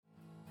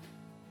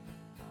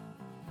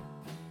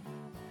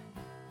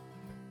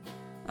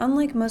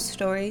Unlike most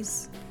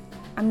stories,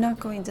 I'm not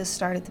going to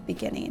start at the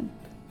beginning,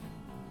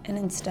 and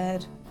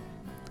instead,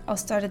 I'll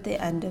start at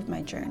the end of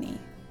my journey,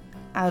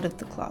 out of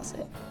the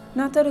closet.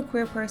 Not that a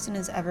queer person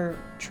is ever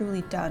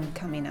truly done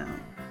coming out.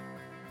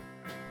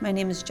 My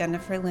name is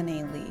Jennifer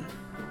Lene Lee.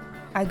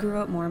 I grew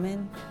up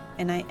Mormon,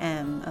 and I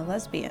am a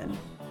lesbian.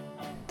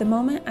 The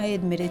moment I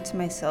admitted to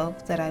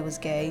myself that I was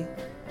gay,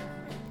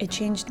 it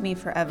changed me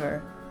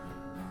forever,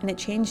 and it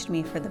changed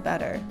me for the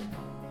better.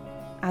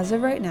 As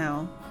of right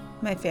now,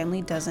 my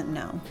family doesn't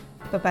know,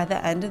 but by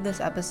the end of this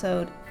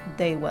episode,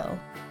 they will.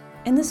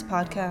 In this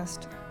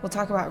podcast, we'll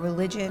talk about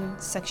religion,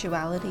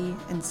 sexuality,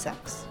 and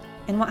sex,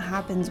 and what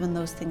happens when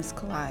those things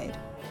collide.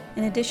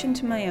 In addition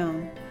to my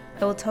own,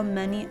 I will tell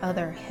many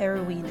other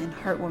harrowing and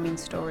heartwarming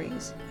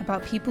stories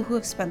about people who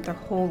have spent their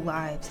whole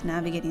lives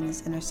navigating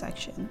this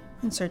intersection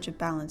in search of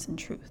balance and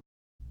truth.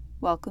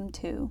 Welcome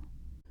to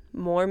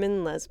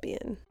Mormon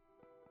Lesbian.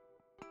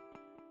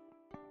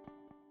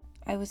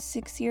 I was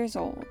 6 years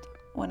old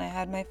when I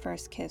had my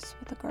first kiss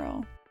with a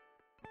girl.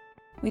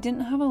 We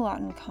didn't have a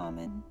lot in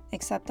common,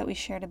 except that we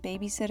shared a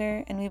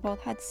babysitter and we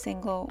both had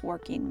single,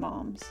 working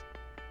moms.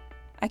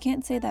 I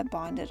can't say that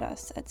bonded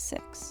us at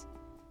 6.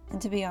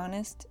 And to be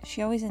honest,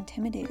 she always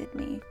intimidated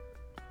me.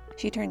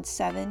 She turned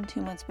 7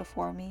 2 months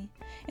before me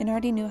and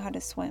already knew how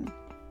to swim.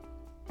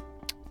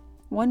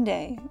 One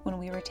day, when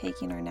we were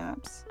taking our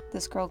naps,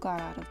 this girl got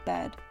out of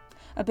bed.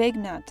 A big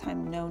nap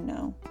time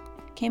no-no.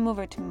 Came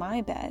over to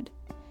my bed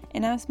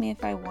and asked me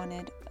if I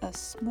wanted a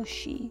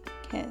smushy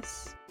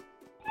kiss.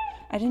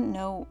 I didn't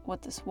know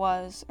what this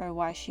was or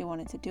why she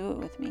wanted to do it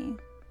with me,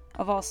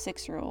 of all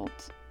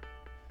 6-year-olds,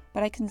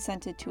 but I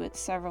consented to it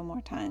several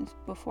more times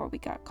before we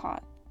got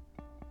caught.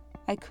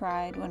 I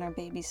cried when our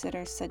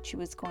babysitter said she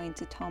was going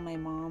to tell my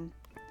mom.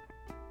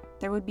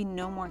 There would be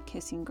no more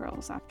kissing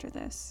girls after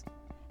this,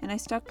 and I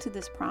stuck to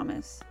this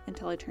promise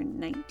until I turned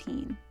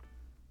 19.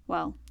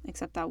 Well,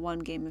 except that one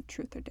game of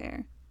Truth or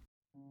Dare.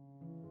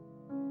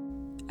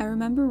 I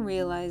remember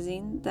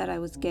realizing that I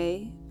was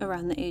gay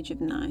around the age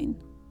of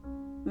 9.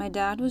 My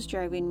dad was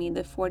driving me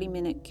the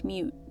 40-minute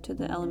commute to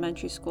the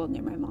elementary school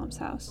near my mom's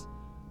house.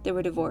 They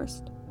were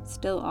divorced.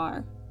 Still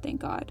are, thank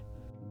God.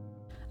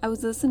 I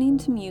was listening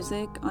to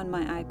music on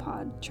my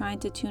iPod, trying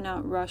to tune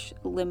out Rush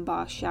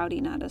Limbaugh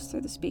shouting at us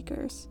through the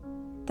speakers.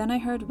 Then I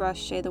heard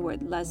Rush say the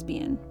word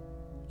lesbian,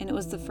 and it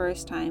was the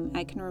first time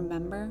I can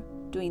remember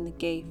doing the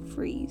gay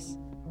freeze.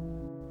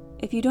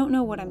 If you don't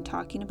know what I'm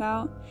talking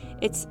about,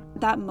 it's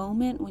that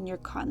moment when you're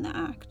caught in the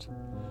act,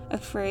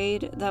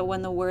 afraid that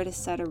when the word is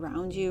said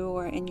around you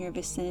or in your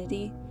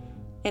vicinity,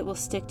 it will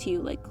stick to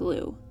you like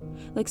glue,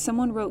 like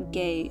someone wrote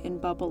gay in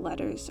bubble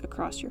letters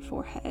across your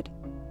forehead.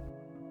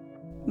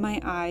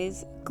 My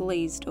eyes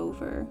glazed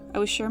over. I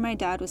was sure my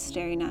dad was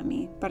staring at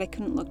me, but I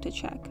couldn't look to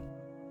check.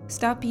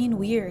 Stop being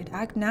weird,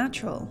 act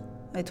natural,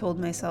 I told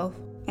myself.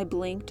 I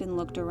blinked and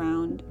looked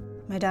around.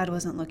 My dad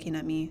wasn't looking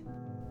at me.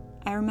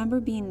 I remember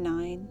being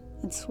 9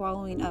 and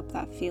swallowing up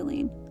that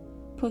feeling,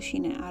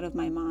 pushing it out of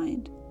my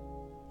mind.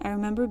 I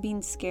remember being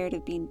scared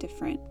of being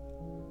different,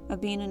 of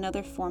being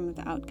another form of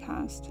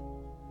outcast.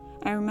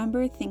 I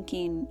remember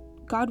thinking,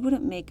 God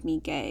wouldn't make me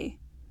gay.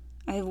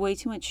 I have way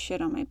too much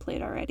shit on my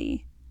plate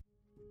already.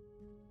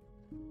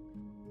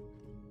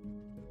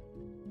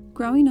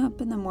 Growing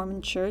up in the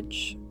Mormon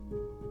church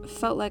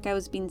felt like I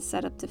was being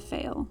set up to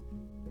fail.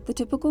 The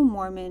typical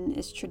Mormon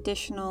is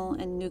traditional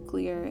and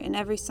nuclear in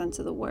every sense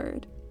of the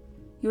word.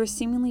 You are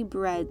seemingly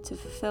bred to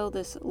fulfill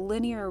this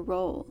linear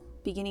role,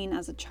 beginning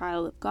as a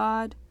child of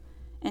God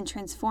and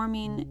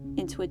transforming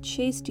into a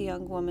chaste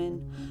young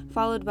woman,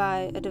 followed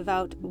by a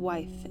devout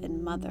wife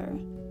and mother.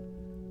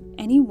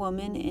 Any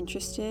woman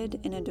interested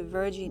in a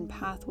diverging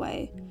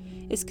pathway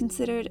is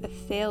considered a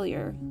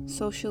failure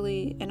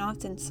socially and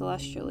often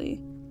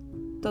celestially.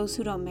 Those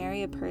who don't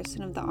marry a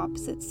person of the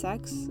opposite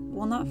sex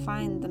will not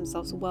find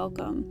themselves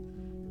welcome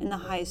in the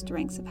highest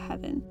ranks of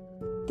heaven.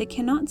 They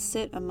cannot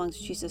sit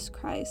amongst Jesus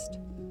Christ.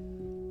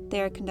 They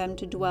are condemned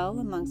to dwell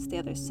amongst the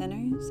other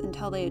sinners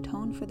until they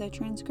atone for their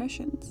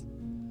transgressions.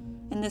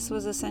 And this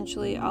was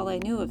essentially all I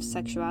knew of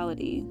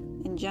sexuality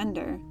and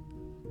gender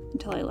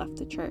until I left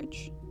the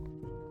church.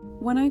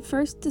 When I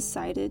first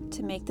decided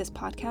to make this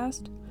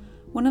podcast,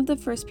 one of the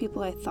first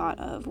people I thought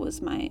of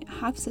was my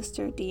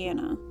half-sister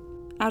Deanna.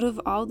 Out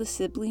of all the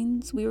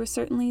siblings, we were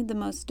certainly the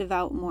most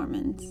devout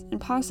Mormons, and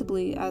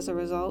possibly, as a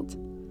result,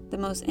 the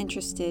most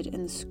interested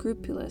in the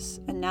scrupulous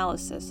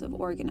analysis of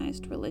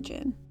organized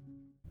religion.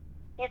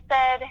 You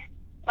said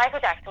Michael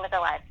Jackson was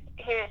alive.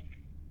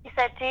 He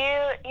said, do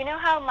you know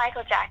how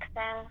Michael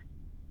Jackson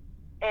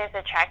is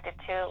attracted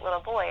to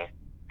little boys?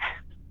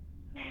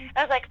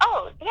 I was like,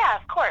 oh, yeah,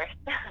 of course.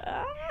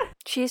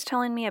 She's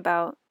telling me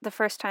about the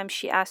first time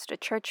she asked a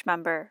church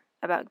member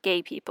about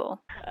gay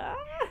people.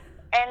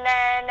 And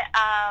then,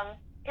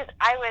 because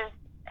I was,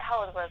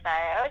 how old was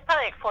I? I was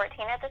probably like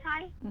 14 at the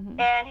time. Mm-hmm.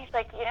 And he's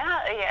like,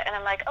 yeah. And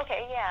I'm like,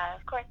 okay, yeah,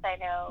 of course I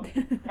know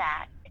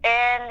that.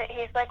 And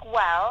he's like,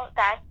 well,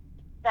 that's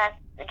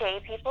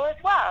gay people as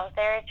well.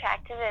 They're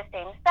attracted to the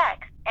same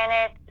sex. And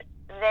it's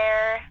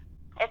their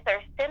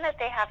sin that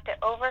they have to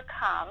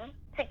overcome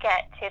to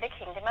get to the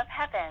kingdom of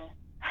heaven.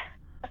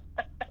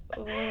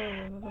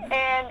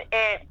 And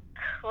it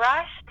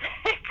crushed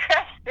it.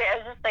 I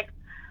was just like,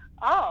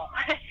 oh.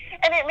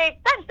 And it made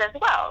sense as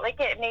well. Like,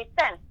 it made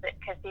sense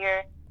because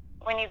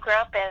when you grow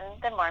up in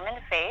the Mormon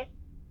faith,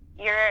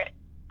 you're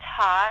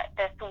taught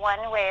this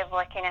one way of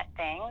looking at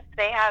things.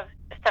 They have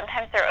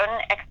sometimes their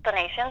own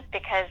explanations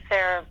because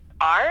there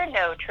are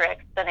no true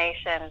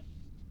explanations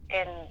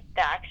in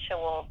the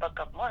actual Book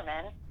of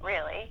Mormon,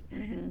 really.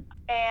 Mm-hmm.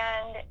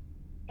 And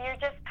you're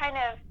just kind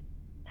of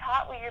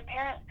taught what your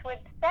parents would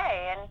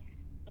say. And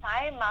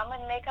my mom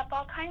would make up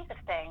all kinds of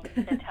things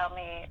to tell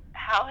me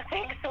how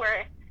things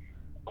were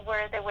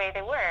the way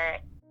they were.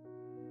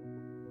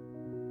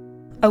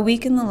 A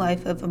week in the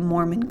life of a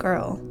Mormon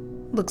girl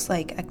looks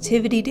like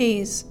activity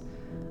days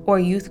or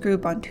youth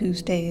group on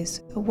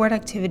Tuesdays, a word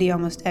activity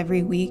almost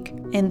every week,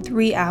 and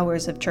 3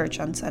 hours of church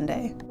on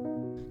Sunday.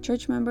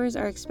 Church members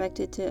are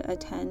expected to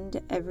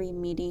attend every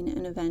meeting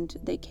and event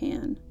they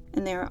can,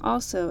 and they are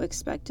also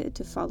expected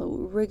to follow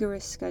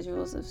rigorous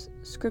schedules of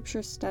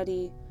scripture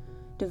study,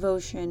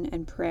 devotion,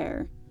 and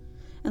prayer.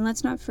 And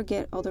let's not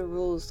forget all the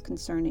rules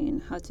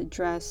concerning how to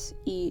dress,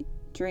 eat,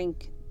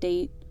 drink,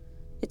 date.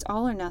 It's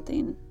all or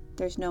nothing.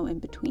 There's no in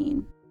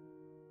between.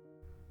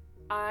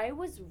 I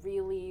was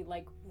really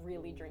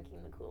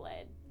drinking the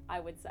Kool-Aid, I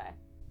would say.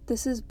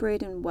 This is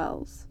Braden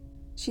Wells.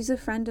 She's a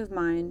friend of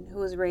mine who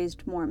was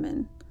raised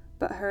Mormon,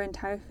 but her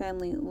entire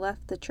family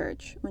left the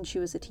church when she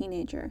was a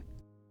teenager.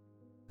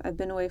 I've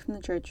been away from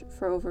the church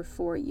for over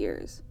 4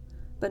 years,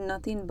 but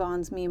nothing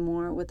bonds me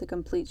more with a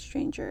complete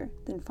stranger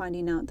than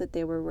finding out that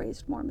they were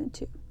raised Mormon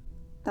too.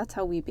 That's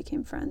how we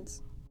became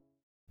friends.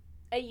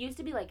 It used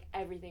to be like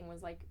everything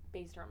was like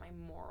based around my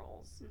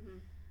morals. Mm-hmm.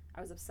 I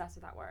was obsessed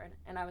with that word,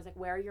 and I was like,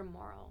 "Where are your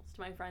morals?"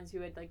 To my friends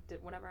who had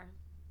did whatever,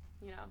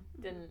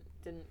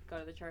 didn't go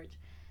to the church.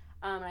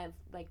 And I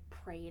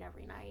prayed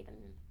every night and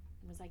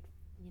was like,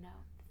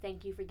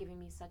 thank you for giving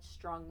me such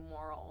strong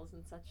morals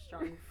and such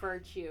strong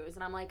virtues.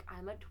 And I'm like,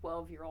 I'm a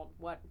 12-year-old.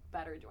 What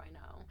better do I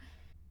know?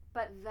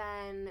 But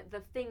then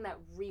the thing that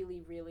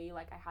really, really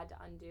I had to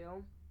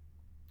undo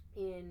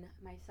in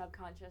my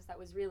subconscious that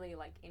was really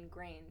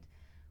ingrained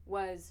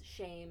was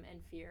shame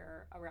and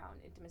fear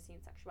around intimacy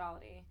and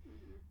sexuality.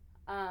 Mm-hmm.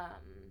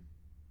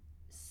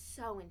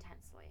 So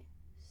intensely.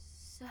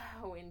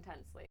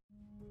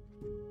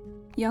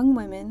 Young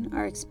women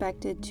are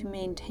expected to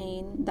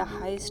maintain the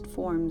highest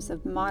forms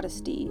of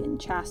modesty and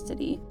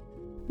chastity.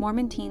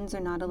 Mormon teens are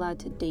not allowed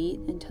to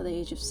date until the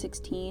age of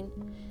 16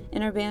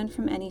 and are banned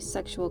from any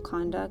sexual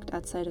conduct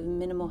outside of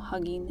minimal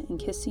hugging and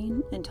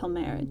kissing until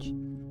marriage.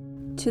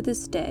 To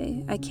this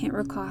day, I can't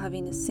recall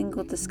having a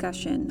single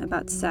discussion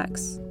about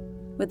sex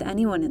with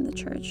anyone in the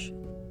church,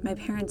 my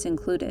parents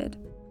included.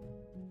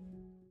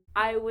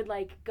 I would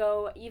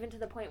go even to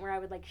the point where I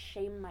would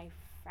shame my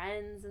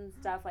friends and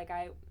stuff.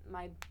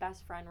 My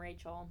best friend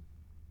Rachel,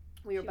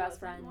 we were best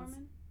friends.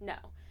 Mormon?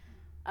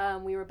 No,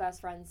 we were best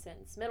friends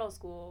since middle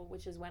school,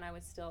 which is when I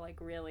was still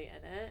really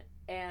in it,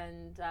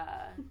 and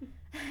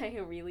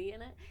really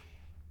in it.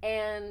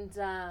 And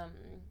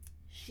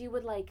she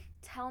would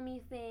tell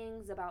me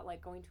things about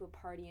going to a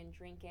party and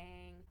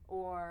drinking,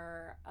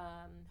 or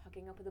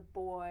hooking up with a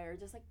boy, or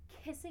just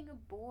kissing a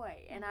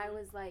boy, and I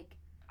was like,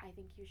 I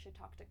think you should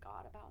talk to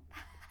God about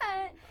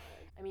that.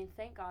 I mean,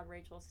 thank God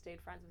Rachel stayed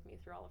friends with me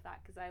through all of that,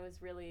 because I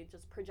was really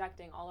just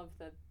projecting all of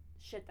the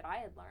shit that I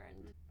had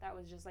learned that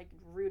was just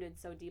rooted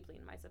so deeply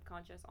in my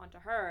subconscious onto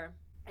her.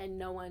 And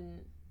no one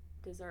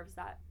deserves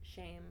that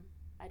shame,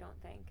 I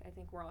don't think. I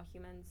think we're all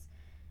humans.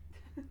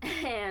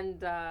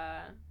 And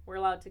we're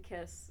allowed to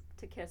kiss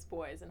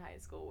boys in high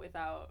school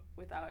without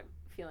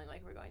feeling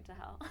like we're going to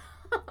hell.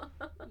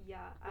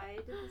 Yeah, I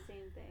did the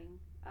same thing.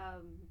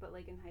 But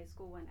in high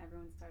school when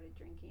everyone started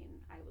drinking,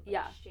 I would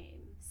shame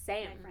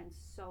my friends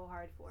so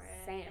hard for it.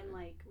 Same.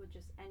 And with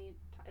just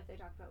if they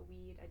talk about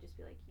weed, I'd just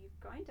be like, you're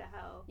going to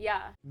hell.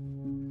 Yeah.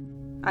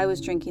 I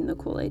was drinking the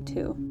Kool-Aid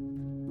too.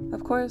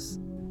 Of course,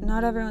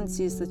 not everyone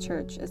sees the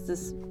church as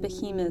this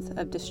behemoth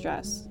of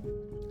distress.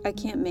 I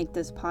can't make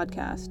this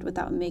podcast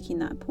without making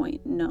that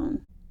point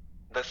known.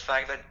 The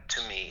fact that,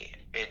 to me,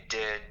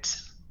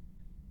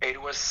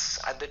 it was,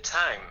 at the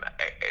time,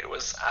 it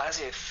was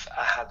as if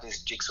I had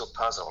this jigsaw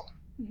puzzle.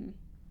 Mm-hmm.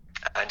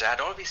 And I had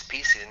all these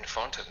pieces in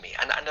front of me.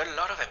 And a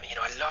lot of them,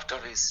 I loved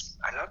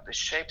the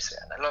shapes there,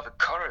 and I love the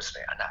colors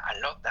there, and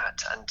I love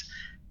that.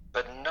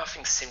 But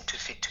nothing seemed to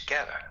fit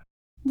together.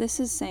 This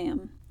is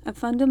Sam, a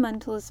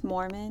fundamentalist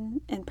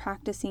Mormon and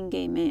practicing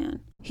gay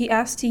man. He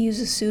asked to use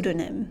a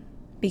pseudonym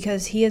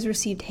because he has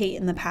received hate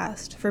in the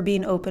past for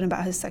being open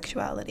about his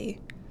sexuality,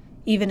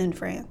 even in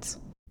France.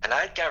 And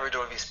I gathered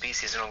all these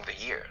pieces along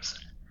the years.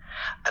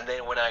 And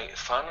then when I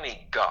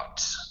finally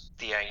got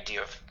the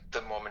idea of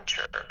the Mormon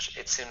church,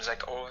 it seems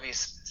like all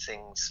these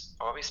things,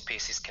 all these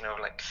pieces kind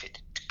of fit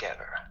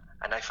together.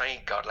 And I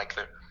finally got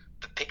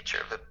the picture,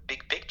 the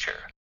big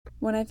picture.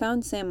 When I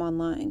found Sam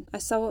online, I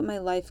saw what my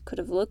life could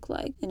have looked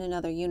like in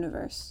another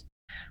universe.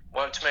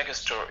 Well, to make a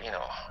story,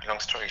 long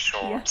story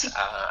short,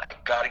 I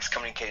got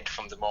excommunicated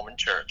from the Mormon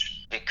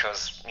church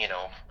because,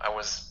 I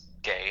was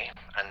gay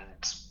and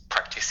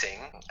practicing.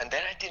 And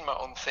then I did my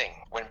own thing.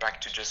 Went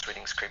back to just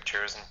reading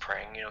scriptures and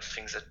praying,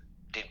 things that I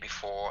did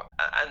before.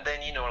 And then,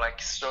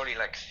 slowly,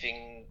 I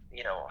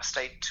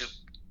started to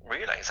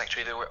realize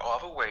actually there were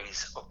other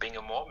ways of being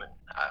a Mormon.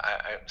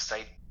 I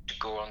started to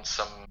go on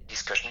some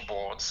discussion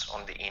boards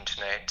on the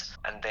internet,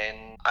 and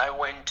then I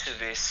went to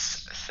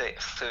this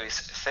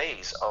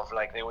phase of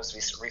there was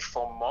this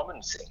Reformed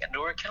Mormon thing, and they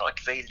were kind of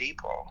very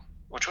liberal,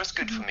 which was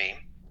good for me,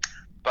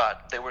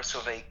 but they were so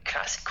very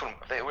classical.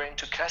 They were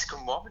into classical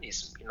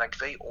Mormonism,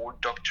 very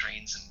old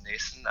doctrines and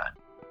this and that.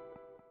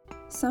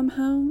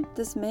 Somehow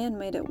this man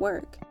made it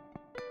work.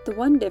 The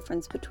one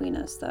difference between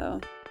us, though,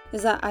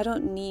 is that I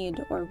don't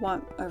need or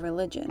want a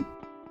religion.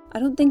 I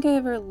don't think I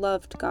ever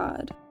loved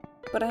God,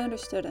 but I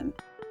understood him.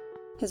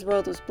 His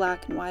world was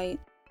black and white.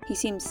 He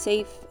seemed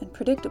safe and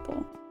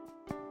predictable.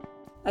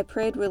 I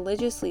prayed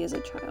religiously as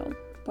a child,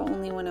 but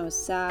only when I was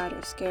sad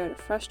or scared or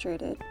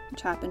frustrated,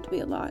 which happened to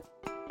be a lot.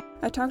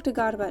 I talked to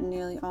God about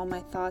nearly all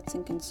my thoughts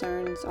and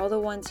concerns, all the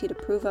ones he'd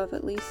approve of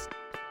at least.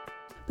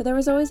 But there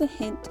was always a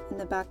hint in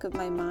the back of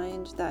my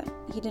mind that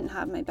he didn't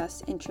have my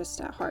best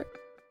interests at heart.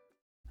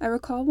 I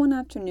recall one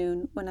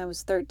afternoon when I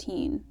was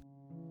 13.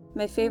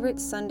 My favorite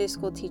Sunday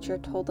school teacher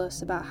told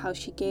us about how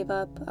she gave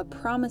up a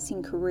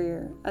promising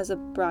career as a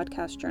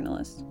broadcast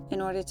journalist in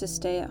order to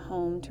stay at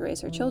home to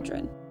raise her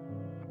children.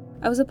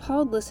 I was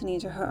appalled listening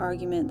to her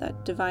argument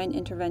that divine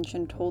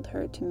intervention told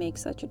her to make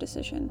such a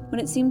decision, when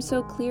it seemed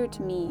so clear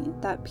to me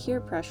that peer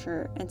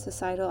pressure and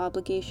societal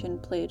obligation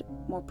played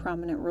more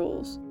prominent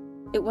roles.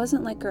 It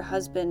wasn't like her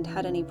husband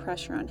had any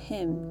pressure on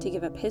him to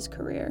give up his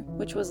career,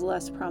 which was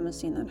less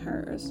promising than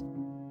hers.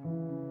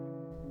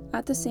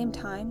 At the same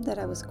time that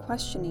I was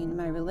questioning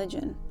my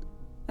religion,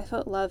 I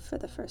felt love for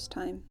the first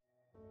time.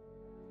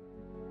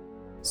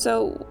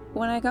 So,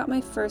 when I got my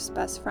first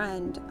best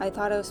friend, I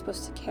thought I was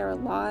supposed to care a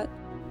lot,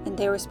 and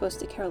they were supposed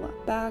to care a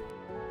lot back.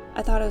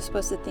 I thought I was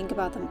supposed to think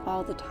about them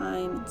all the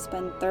time and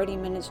spend 30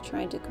 minutes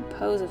trying to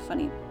compose a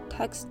funny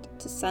text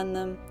to send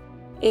them.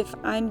 If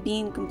I'm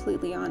being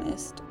completely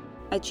honest,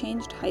 I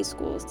changed high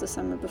schools the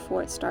summer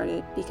before it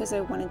started because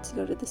I wanted to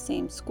go to the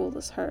same school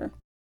as her.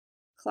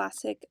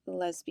 Classic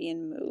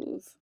lesbian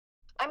move.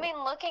 I mean,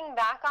 looking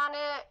back on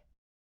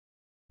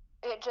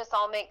it, it just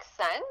all makes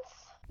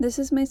sense. This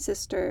is my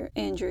sister,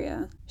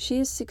 Andrea. She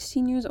is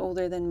 16 years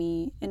older than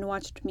me and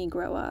watched me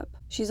grow up.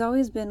 She's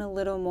always been a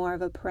little more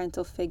of a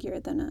parental figure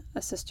than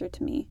a sister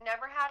to me.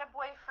 Never had a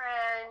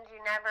boyfriend.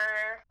 You never,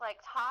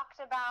 talked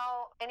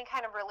about any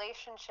kind of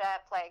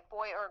relationship,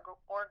 boy or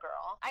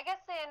girl. I guess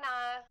in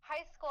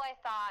high school, I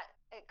thought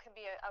it could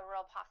be a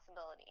real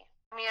possibility.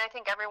 I mean, I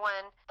think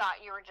everyone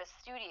thought you were just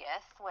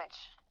studious,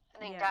 which I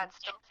think Dad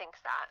still thinks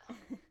that.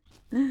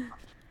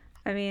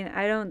 I mean,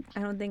 I don't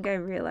think I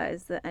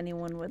realized that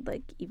anyone would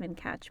even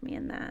catch me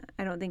in that.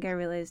 I don't think I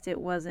realized it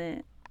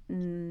wasn't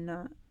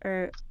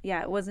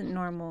it wasn't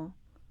normal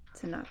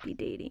to not be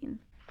dating.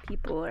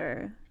 People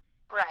are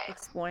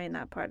exploring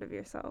that part of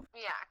yourself.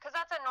 Yeah, because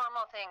that's a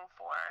normal thing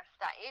for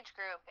that age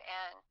group,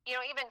 and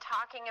even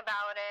talking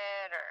about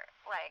it or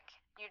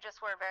you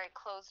just were a very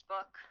closed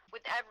book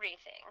with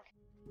everything.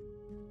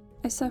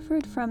 I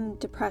suffered from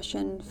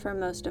depression for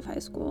most of high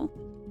school.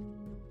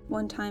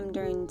 One time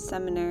during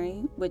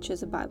seminary, which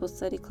is a Bible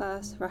study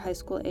class for high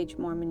school-age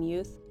Mormon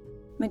youth,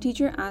 my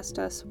teacher asked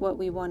us what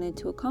we wanted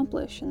to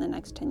accomplish in the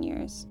next 10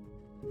 years.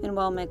 And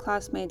while my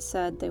classmates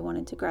said they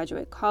wanted to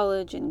graduate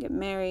college and get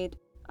married,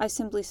 I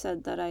simply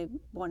said that I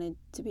wanted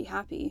to be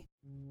happy.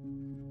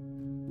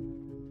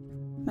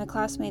 My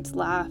classmates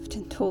laughed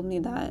and told me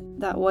that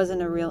that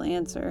wasn't a real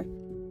answer,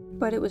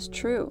 but it was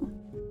true.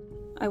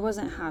 I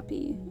wasn't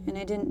happy, and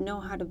I didn't know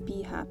how to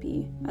be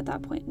happy at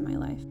that point in my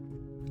life.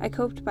 I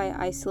coped by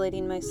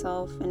isolating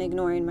myself and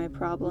ignoring my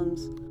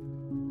problems.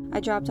 I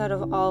dropped out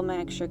of all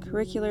my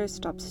extracurriculars,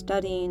 stopped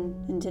studying,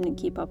 and didn't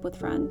keep up with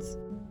friends.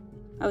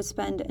 I would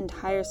spend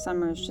entire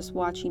summers just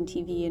watching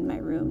TV in my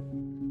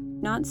room,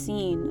 not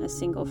seeing a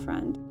single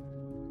friend.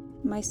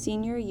 My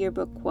senior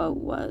yearbook quote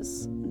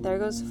was, "There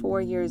goes 4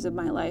 years of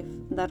my life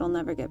that'll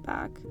never get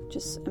back."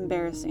 Just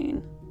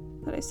embarrassing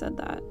that I said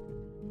that.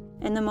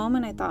 In the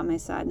moment, I thought my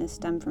sadness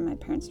stemmed from my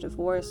parents'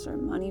 divorce or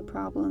money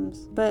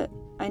problems, but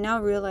I now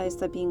realize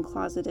that being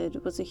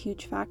closeted was a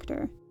huge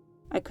factor.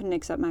 I couldn't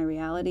accept my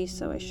reality,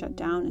 so I shut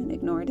down and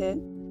ignored it.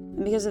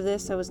 And because of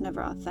this, I was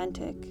never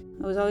authentic.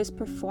 I was always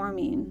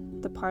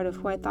performing the part of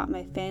who I thought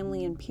my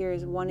family and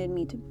peers wanted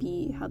me to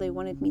be, how they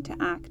wanted me to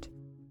act.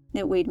 And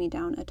it weighed me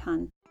down a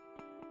ton.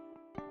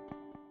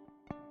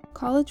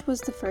 College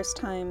was the first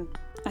time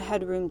I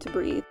had room to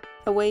breathe,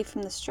 away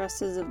from the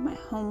stresses of my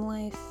home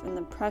life and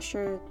the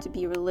pressure to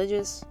be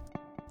religious.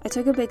 I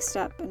took a big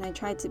step and I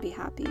tried to be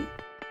happy.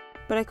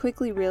 But I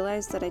quickly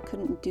realized that I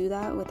couldn't do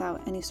that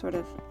without any sort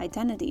of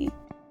identity.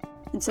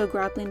 And so,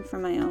 grappling for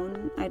my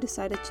own, I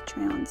decided to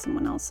try on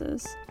someone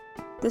else's.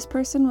 This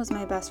person was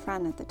my best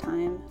friend at the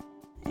time,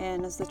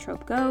 and as the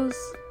trope goes,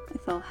 I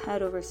fell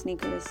head over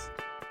sneakers.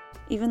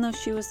 Even though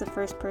she was the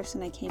first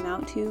person I came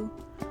out to,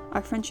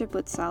 our friendship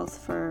went south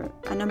for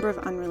a number of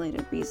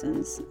unrelated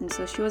reasons, and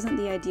so she wasn't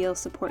the ideal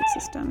support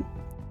system.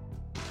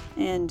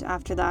 and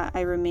after that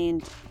I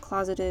remained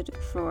closeted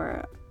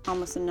for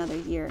almost another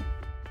year.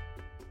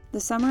 The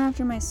summer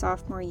after my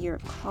sophomore year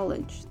of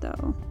college,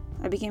 though,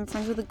 I became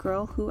friends with a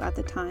girl who at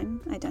the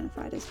time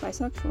identified as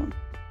bisexual.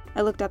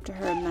 I looked up to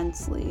her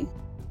immensely.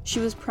 She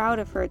was proud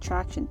of her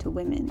attraction to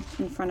women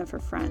in front of her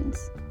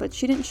friends, but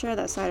she didn't share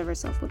that side of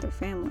herself with her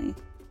family.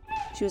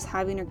 She was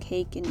having her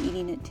cake and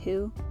eating it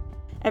too.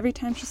 Every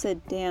time she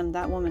said, "Damn,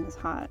 that woman is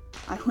hot,"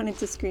 I wanted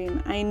to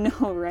scream, "I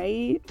know,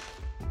 right?"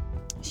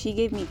 She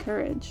gave me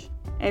courage.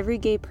 Every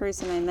gay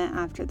person I met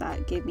after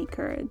that gave me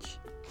courage,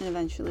 and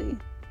eventually,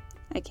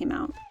 I came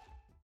out.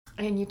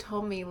 And you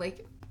told me,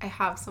 like, I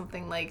have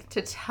something, like,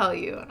 to tell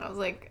you, and I was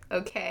like,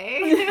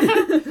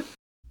 okay.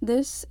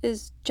 This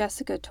is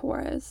Jessica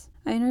Torres.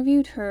 I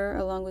interviewed her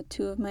along with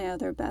two of my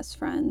other best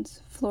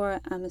friends,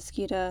 Flora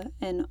Amesquita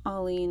and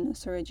Aline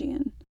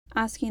Sarajian,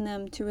 asking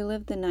them to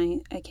relive the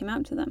night I came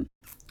out to them.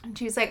 And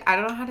she was like, "I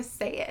don't know how to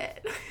say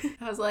it."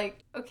 I was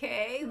like,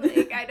 okay,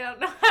 like, I don't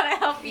know how to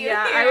help you here.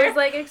 I was,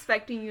 like,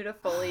 expecting you to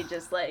fully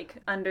just, like,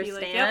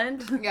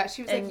 understand. Like, yep. Yeah,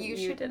 she was like, you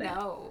should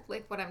know,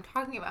 like, what I'm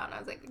talking about. And I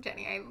was like,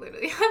 Jenny, I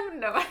literally have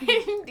no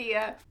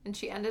idea. And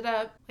she ended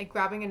up, like,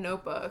 grabbing a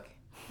notebook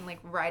and, like,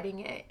 writing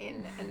it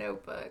in a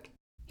notebook.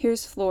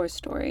 Here's Flora's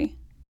story.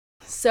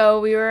 So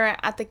we were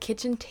at the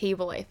kitchen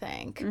table, I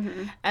think.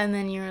 And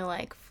then you were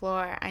like,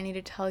 "Flora, I need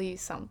to tell you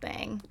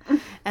something."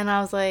 And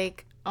I was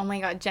like, "Oh my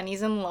God,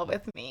 Jenny's in love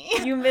with me."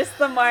 You missed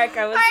the mark.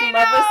 I was in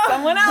love with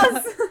someone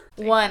else.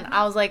 One,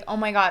 I was like, "Oh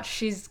my God,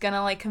 she's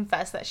gonna, like,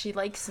 confess that she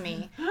likes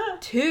me."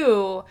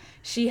 Two,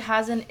 she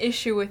has an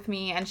issue with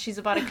me and she's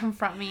about to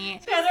confront me.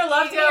 Taylor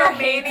loves you, a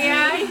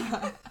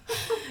maniac.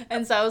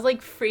 And so I was,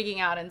 like, freaking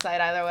out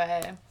inside either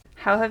way.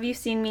 How have you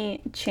seen me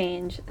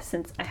change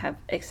since I have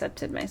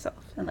accepted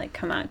myself and, like,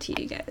 come out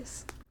to you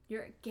guys?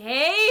 You're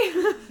gay?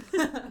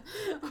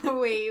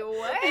 Wait,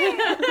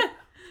 what?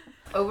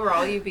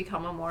 Overall, you've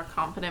become a more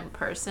confident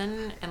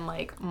person in,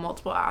 like,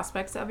 multiple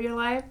aspects of your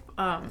life.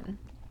 A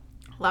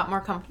lot more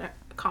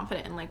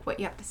confident in, like, what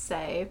you have to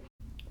say.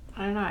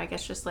 I don't know, I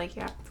guess just, like,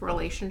 yeah,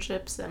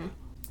 relationships and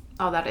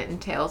all that it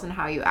entails and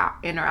how you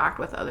interact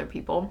with other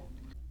people.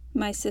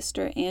 My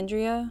sister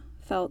Andrea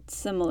felt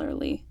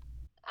similarly.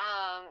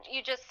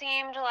 You just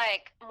seemed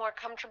like more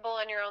comfortable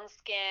in your own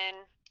skin.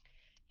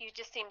 You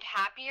just seemed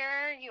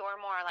happier. You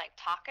were more like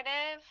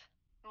talkative,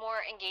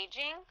 more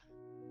engaging.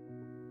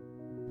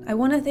 I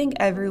want to thank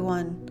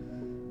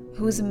everyone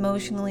who was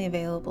emotionally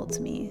available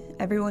to me,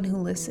 everyone who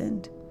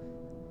listened.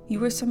 You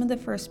were some of the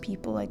first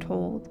people I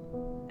told,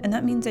 and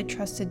that means I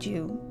trusted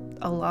you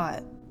a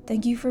lot.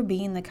 Thank you for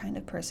being the kind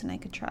of person I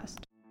could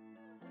trust.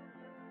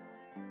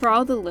 For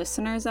all the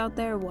listeners out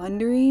there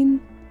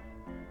wondering,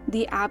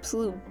 the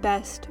absolute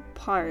best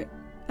part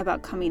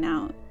about coming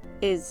out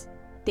is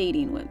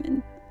dating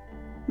women.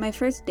 My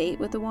first date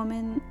with a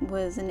woman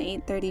was an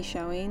 8:30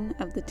 showing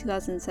of the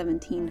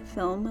 2017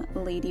 film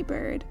Lady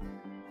Bird.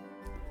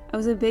 I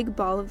was a big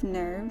ball of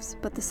nerves,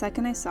 but the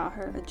second I saw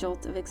her, a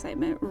jolt of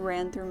excitement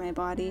ran through my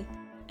body.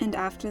 And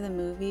after the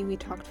movie, we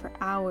talked for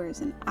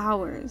hours and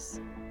hours.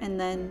 And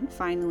then,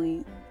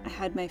 finally, I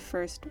had my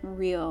first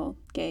real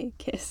gay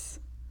kiss.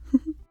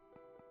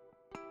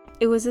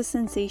 It was a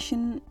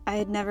sensation I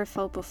had never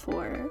felt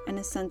before, and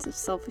a sense of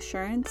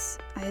self-assurance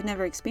I had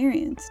never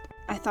experienced.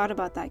 I thought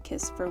about that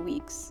kiss for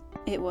weeks.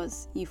 It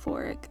was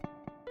euphoric.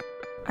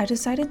 I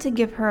decided to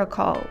give her a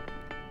call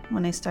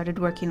when I started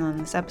working on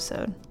this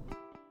episode.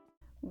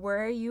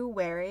 Were you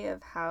wary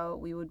of how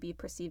we would be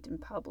perceived in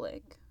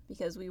public?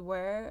 Because it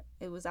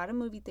was at a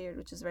movie theater,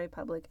 which is very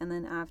public, and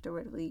then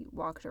afterward we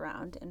walked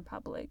around in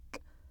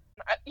public.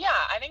 Yeah,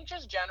 I think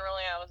just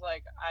generally I was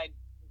like, I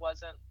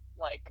wasn't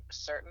like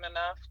certain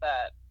enough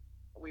that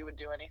we would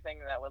do anything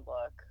that would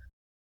look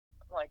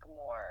like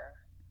more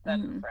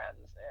than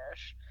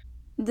friends-ish.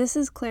 This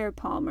is Claire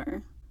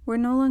Palmer. We're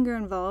no longer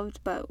involved,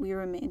 but we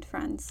remained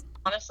friends.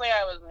 Honestly,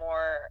 I was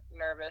more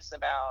nervous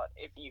about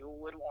if you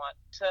would want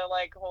to,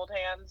 like, hold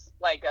hands,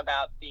 like,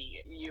 about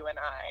the you and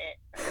I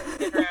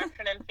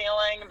interaction and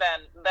feeling, and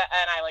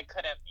I, like,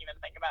 couldn't even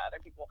think about other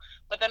people.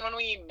 But then when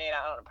we made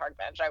out on a park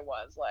bench, I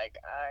was like,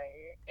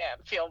 I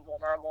feel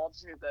vulnerable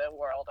to the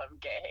world of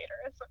gay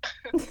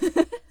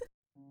haters.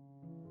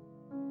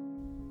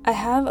 I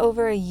have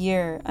over a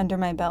year under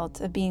my belt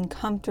of being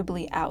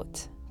comfortably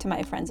out to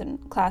my friends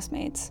and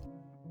classmates.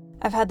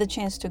 I've had the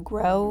chance to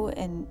grow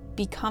and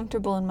be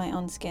comfortable in my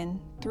own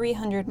skin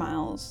 300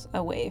 miles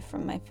away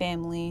from my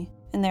family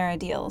and their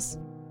ideals.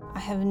 I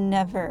have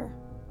never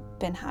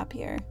been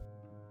happier.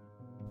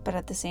 But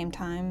at the same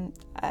time,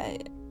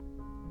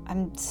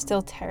 I'm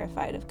still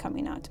terrified of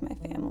coming out to my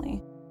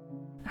family.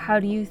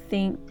 How do you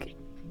think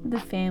the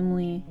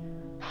family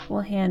will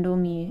handle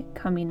me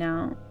coming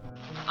out?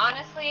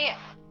 Honestly,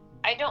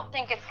 I don't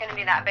think it's going to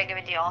be that big of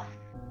a deal.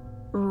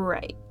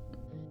 Right.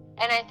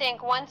 And I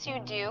think once you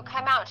do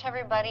come out to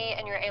everybody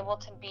and you're able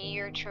to be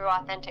your true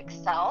authentic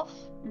self,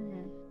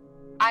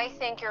 I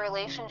think your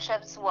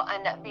relationships will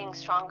end up being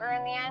stronger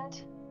in the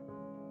end.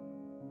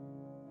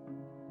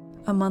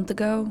 A month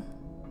ago,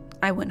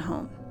 I went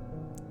home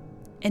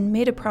and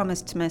made a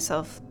promise to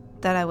myself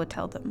that I would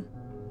tell them.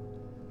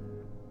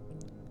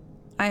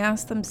 I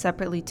asked them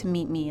separately to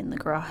meet me in the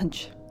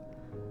garage.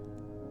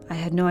 I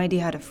had no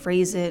idea how to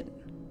phrase it.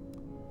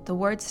 The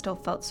words still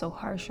felt so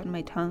harsh on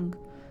my tongue.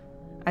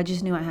 I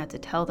just knew I had to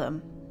tell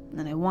them,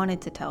 and I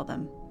wanted to tell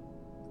them.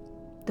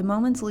 The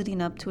moments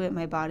leading up to it,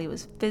 my body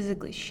was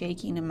physically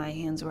shaking and my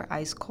hands were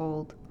ice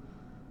cold.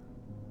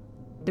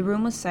 The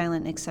room was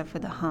silent except for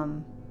the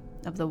hum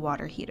of the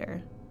water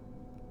heater.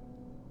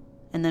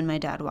 And then my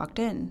dad walked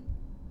in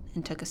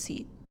and took a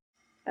seat.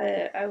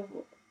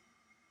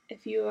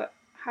 If you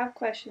have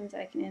questions,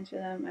 I can answer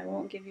them. I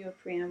won't give you a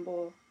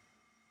preamble,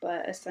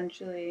 but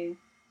essentially,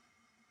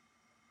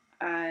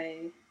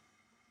 I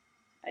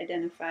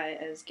identify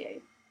as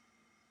gay.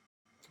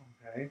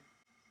 Okay.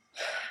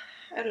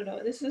 I don't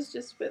know. This has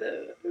just been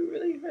a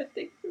really hard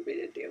thing for me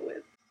to deal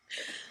with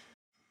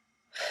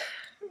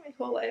my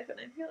whole life, and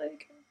I feel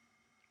like I'm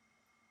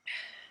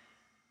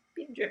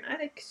being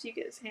dramatic because you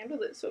guys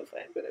handled it so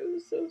fine, but I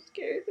was so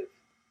scared of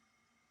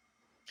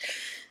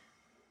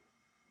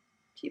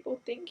people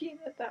thinking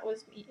that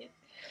was me.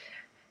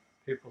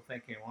 People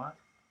thinking what?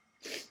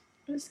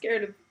 I was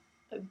scared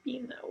of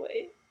being that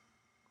way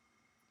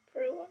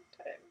for a long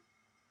time.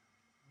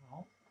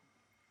 Well,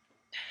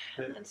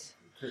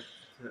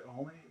 the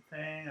only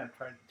thing I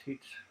tried to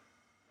teach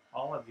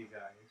all of you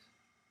guys,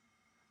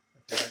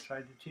 the thing I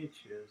tried to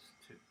teach you is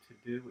to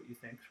do what you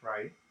think's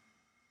right.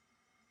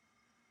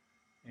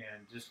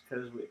 And just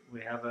because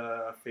we have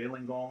a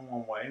feeling going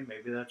one way,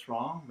 maybe that's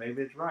wrong,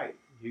 maybe it's right.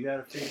 You got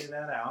to figure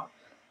that out,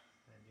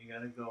 and you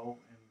got to go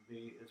and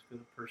be as good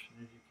a person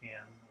as you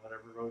can,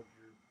 whatever road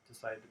you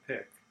decide to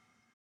pick.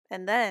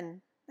 And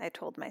then I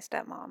told my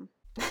stepmom.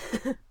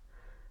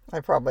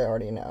 I probably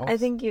already know. I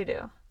think you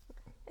do.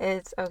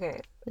 It's okay.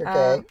 You're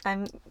gay?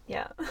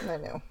 Yeah. I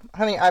know.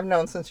 Honey, I've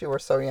known since you were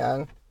so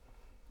young.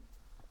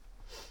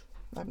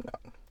 I've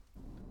known.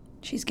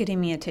 She's getting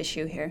me a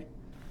tissue here.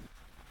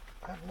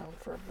 I've known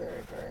for a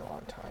very, very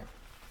long time.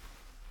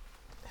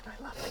 And I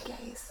love the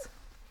gays.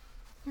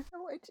 You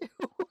know I do.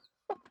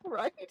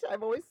 Right?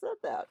 I've always said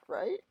that,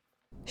 right?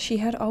 She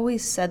had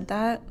always said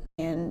that,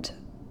 and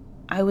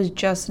I was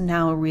just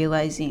now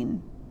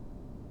realizing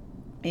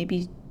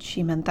maybe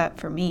she meant that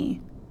for me.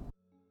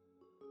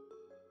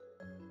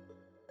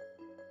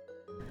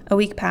 A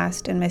week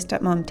passed, and my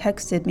stepmom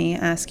texted me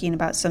asking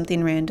about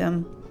something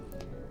random,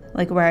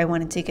 like where I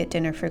wanted to get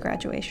dinner for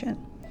graduation.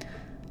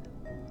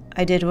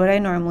 I did what I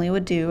normally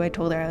would do. I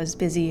told her I was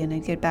busy and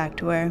I'd get back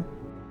to her.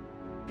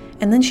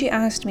 And then she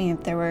asked me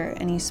if there were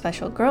any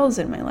special girls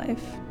in my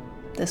life.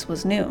 This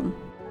was new.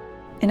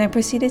 And I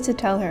proceeded to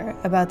tell her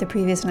about the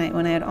previous night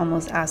when I had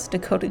almost asked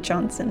Dakota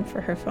Johnson for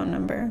her phone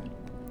number.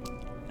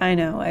 I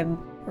know, I'm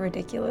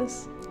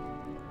ridiculous.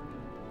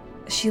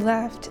 She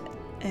laughed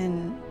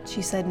and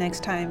she said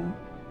next time,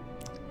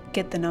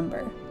 get the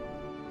number.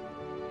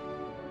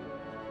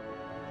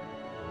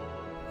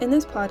 In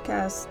this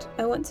podcast,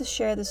 I want to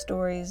share the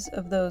stories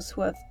of those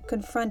who have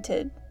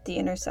confronted the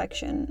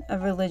intersection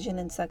of religion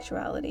and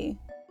sexuality.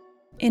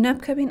 In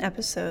upcoming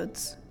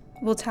episodes,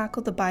 we'll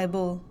tackle the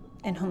Bible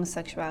and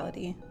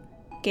homosexuality,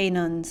 gay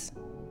nuns,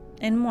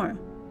 and more.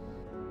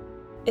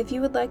 If you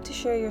would like to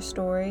share your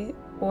story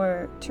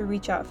or to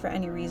reach out for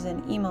any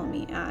reason, email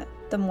me at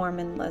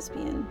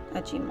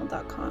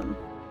themormonlesbian@gmail.com.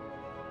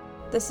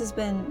 This has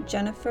been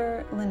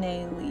Jennifer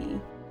Lene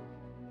Lee.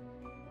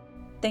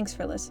 Thanks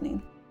for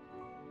listening.